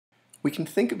We can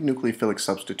think of nucleophilic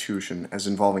substitution as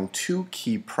involving two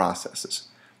key processes,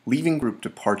 leaving group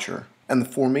departure and the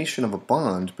formation of a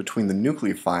bond between the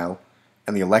nucleophile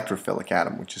and the electrophilic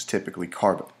atom, which is typically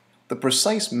carbon. The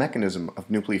precise mechanism of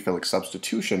nucleophilic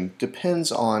substitution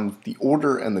depends on the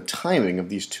order and the timing of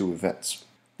these two events.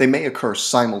 They may occur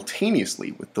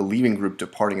simultaneously, with the leaving group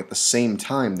departing at the same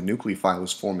time the nucleophile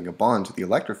is forming a bond to the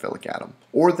electrophilic atom,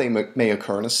 or they may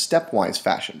occur in a stepwise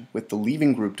fashion, with the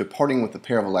leaving group departing with a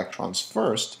pair of electrons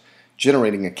first,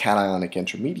 generating a cationic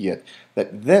intermediate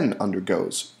that then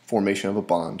undergoes formation of a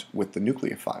bond with the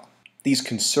nucleophile. These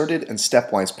concerted and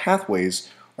stepwise pathways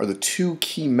are the two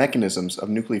key mechanisms of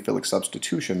nucleophilic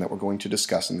substitution that we're going to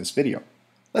discuss in this video.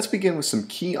 Let's begin with some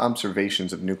key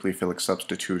observations of nucleophilic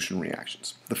substitution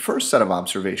reactions. The first set of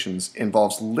observations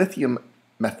involves lithium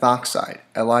methoxide,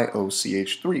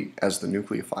 LiOCH3, as the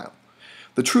nucleophile.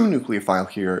 The true nucleophile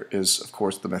here is, of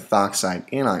course, the methoxide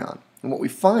anion. And what we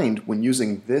find when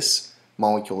using this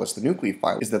molecule as the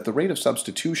nucleophile is that the rate of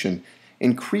substitution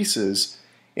increases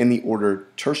in the order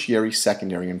tertiary,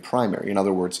 secondary, and primary. In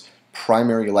other words,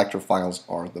 primary electrophiles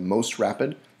are the most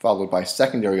rapid, followed by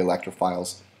secondary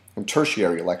electrophiles and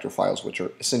tertiary electrophiles, which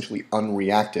are essentially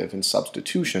unreactive in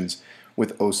substitutions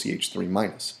with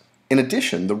OCH3-. In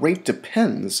addition, the rate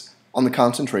depends on the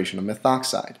concentration of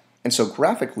methoxide. And so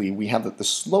graphically, we have that the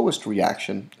slowest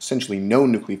reaction, essentially no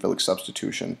nucleophilic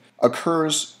substitution,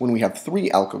 occurs when we have 3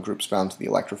 alkyl groups bound to the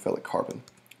electrophilic carbon.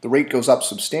 The rate goes up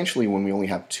substantially when we only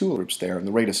have 2 groups there, and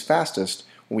the rate is fastest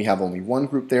when we have only 1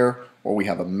 group there or we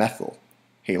have a methyl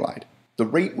halide. The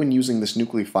rate when using this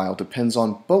nucleophile depends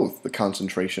on both the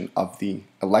concentration of the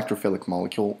electrophilic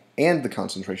molecule and the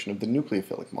concentration of the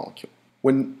nucleophilic molecule.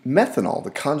 When methanol,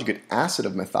 the conjugate acid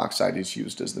of methoxide, is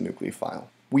used as the nucleophile,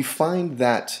 we find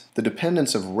that the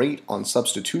dependence of rate on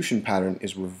substitution pattern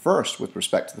is reversed with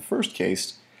respect to the first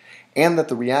case, and that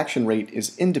the reaction rate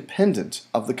is independent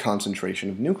of the concentration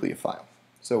of nucleophile.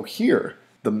 So here,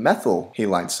 the methyl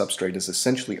halide substrate is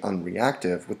essentially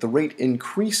unreactive, with the rate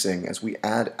increasing as we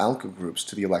add alkyl groups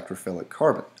to the electrophilic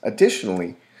carbon.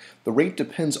 Additionally, the rate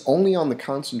depends only on the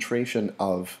concentration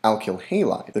of alkyl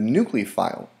halide. The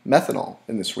nucleophile, methanol,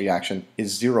 in this reaction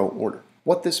is 0 order.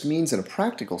 What this means in a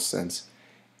practical sense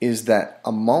is that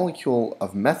a molecule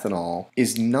of methanol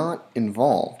is not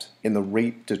involved in the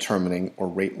rate determining or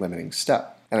rate limiting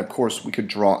step. And of course, we could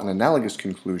draw an analogous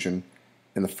conclusion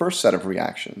in the first set of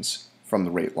reactions from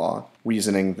the rate law,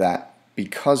 reasoning that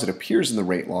because it appears in the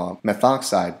rate law,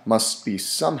 methoxide must be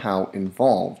somehow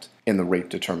involved in the rate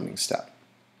determining step.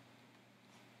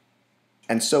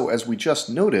 And so, as we just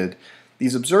noted,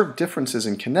 these observed differences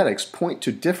in kinetics point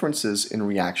to differences in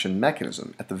reaction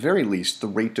mechanism. At the very least, the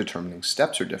rate determining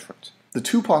steps are different. The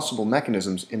two possible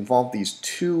mechanisms involve these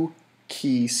two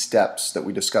key steps that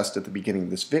we discussed at the beginning of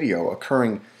this video,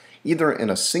 occurring either in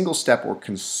a single step or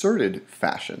concerted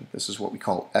fashion. This is what we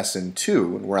call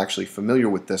SN2, and we're actually familiar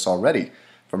with this already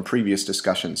from previous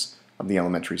discussions of the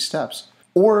elementary steps.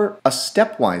 Or a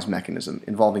stepwise mechanism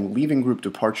involving leaving group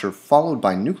departure followed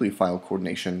by nucleophile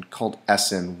coordination called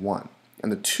SN1.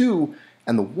 And the 2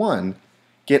 and the 1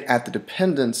 get at the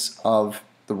dependence of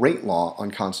the rate law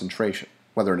on concentration,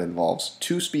 whether it involves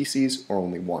 2 species or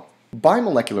only 1.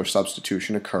 Bimolecular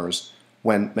substitution occurs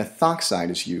when methoxide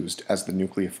is used as the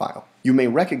nucleophile. You may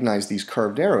recognize these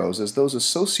curved arrows as those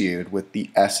associated with the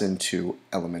SN2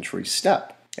 elementary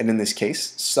step. And in this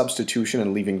case, substitution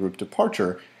and leaving group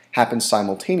departure happen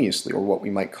simultaneously, or what we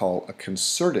might call a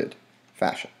concerted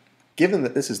fashion. Given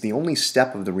that this is the only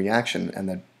step of the reaction and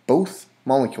that both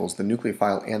molecules, the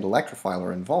nucleophile and electrophile,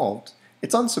 are involved,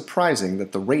 it's unsurprising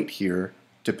that the rate here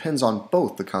depends on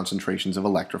both the concentrations of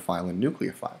electrophile and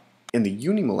nucleophile. In the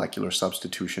unimolecular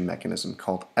substitution mechanism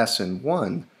called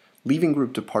SN1, leaving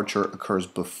group departure occurs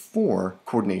before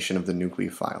coordination of the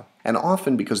nucleophile. And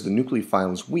often, because the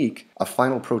nucleophile is weak, a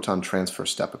final proton transfer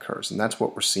step occurs, and that's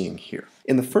what we're seeing here.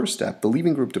 In the first step, the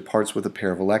leaving group departs with a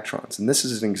pair of electrons, and this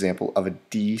is an example of a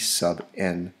D sub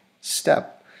n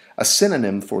step. A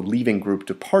synonym for leaving group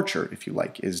departure, if you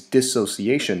like, is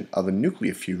dissociation of a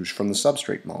nucleofuge from the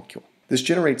substrate molecule. This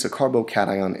generates a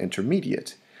carbocation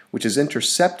intermediate, which is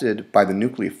intercepted by the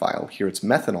nucleophile, here it's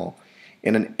methanol,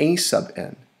 in an A sub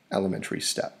n elementary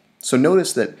step. So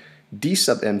notice that D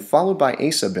sub n followed by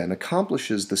A sub n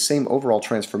accomplishes the same overall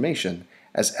transformation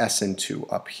as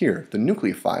SN2 up here. The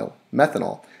nucleophile,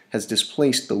 methanol, has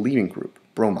displaced the leaving group,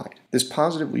 bromide. This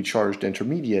positively charged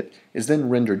intermediate is then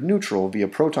rendered neutral via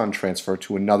proton transfer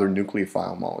to another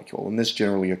nucleophile molecule, and this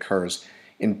generally occurs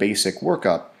in basic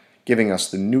workup, giving us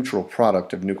the neutral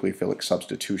product of nucleophilic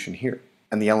substitution here.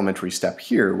 And the elementary step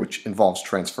here, which involves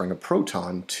transferring a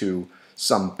proton to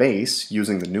Some base,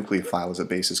 using the nucleophile as a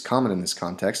base is common in this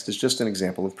context, is just an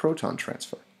example of proton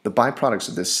transfer. The byproducts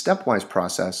of this stepwise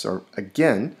process are,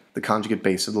 again, the conjugate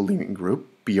base of the leaving group,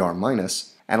 Br-,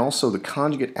 and also the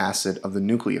conjugate acid of the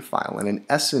nucleophile. And in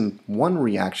SN1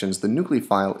 reactions, the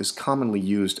nucleophile is commonly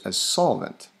used as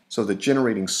solvent, so that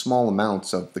generating small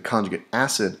amounts of the conjugate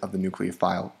acid of the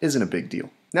nucleophile isn't a big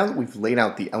deal. Now that we've laid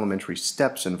out the elementary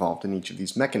steps involved in each of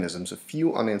these mechanisms, a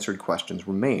few unanswered questions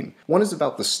remain. One is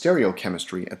about the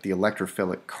stereochemistry at the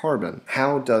electrophilic carbon.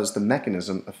 How does the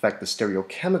mechanism affect the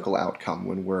stereochemical outcome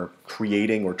when we're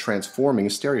creating or transforming a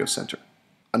stereocenter?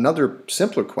 Another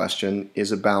simpler question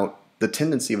is about the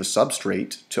tendency of a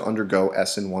substrate to undergo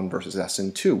SN1 versus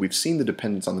SN2. We've seen the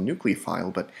dependence on the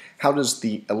nucleophile, but how does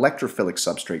the electrophilic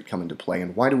substrate come into play,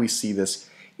 and why do we see this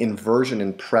inversion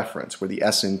in preference, where the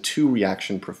SN2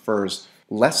 reaction prefers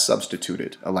less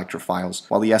substituted electrophiles,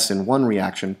 while the SN1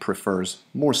 reaction prefers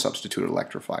more substituted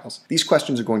electrophiles? These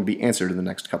questions are going to be answered in the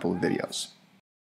next couple of videos.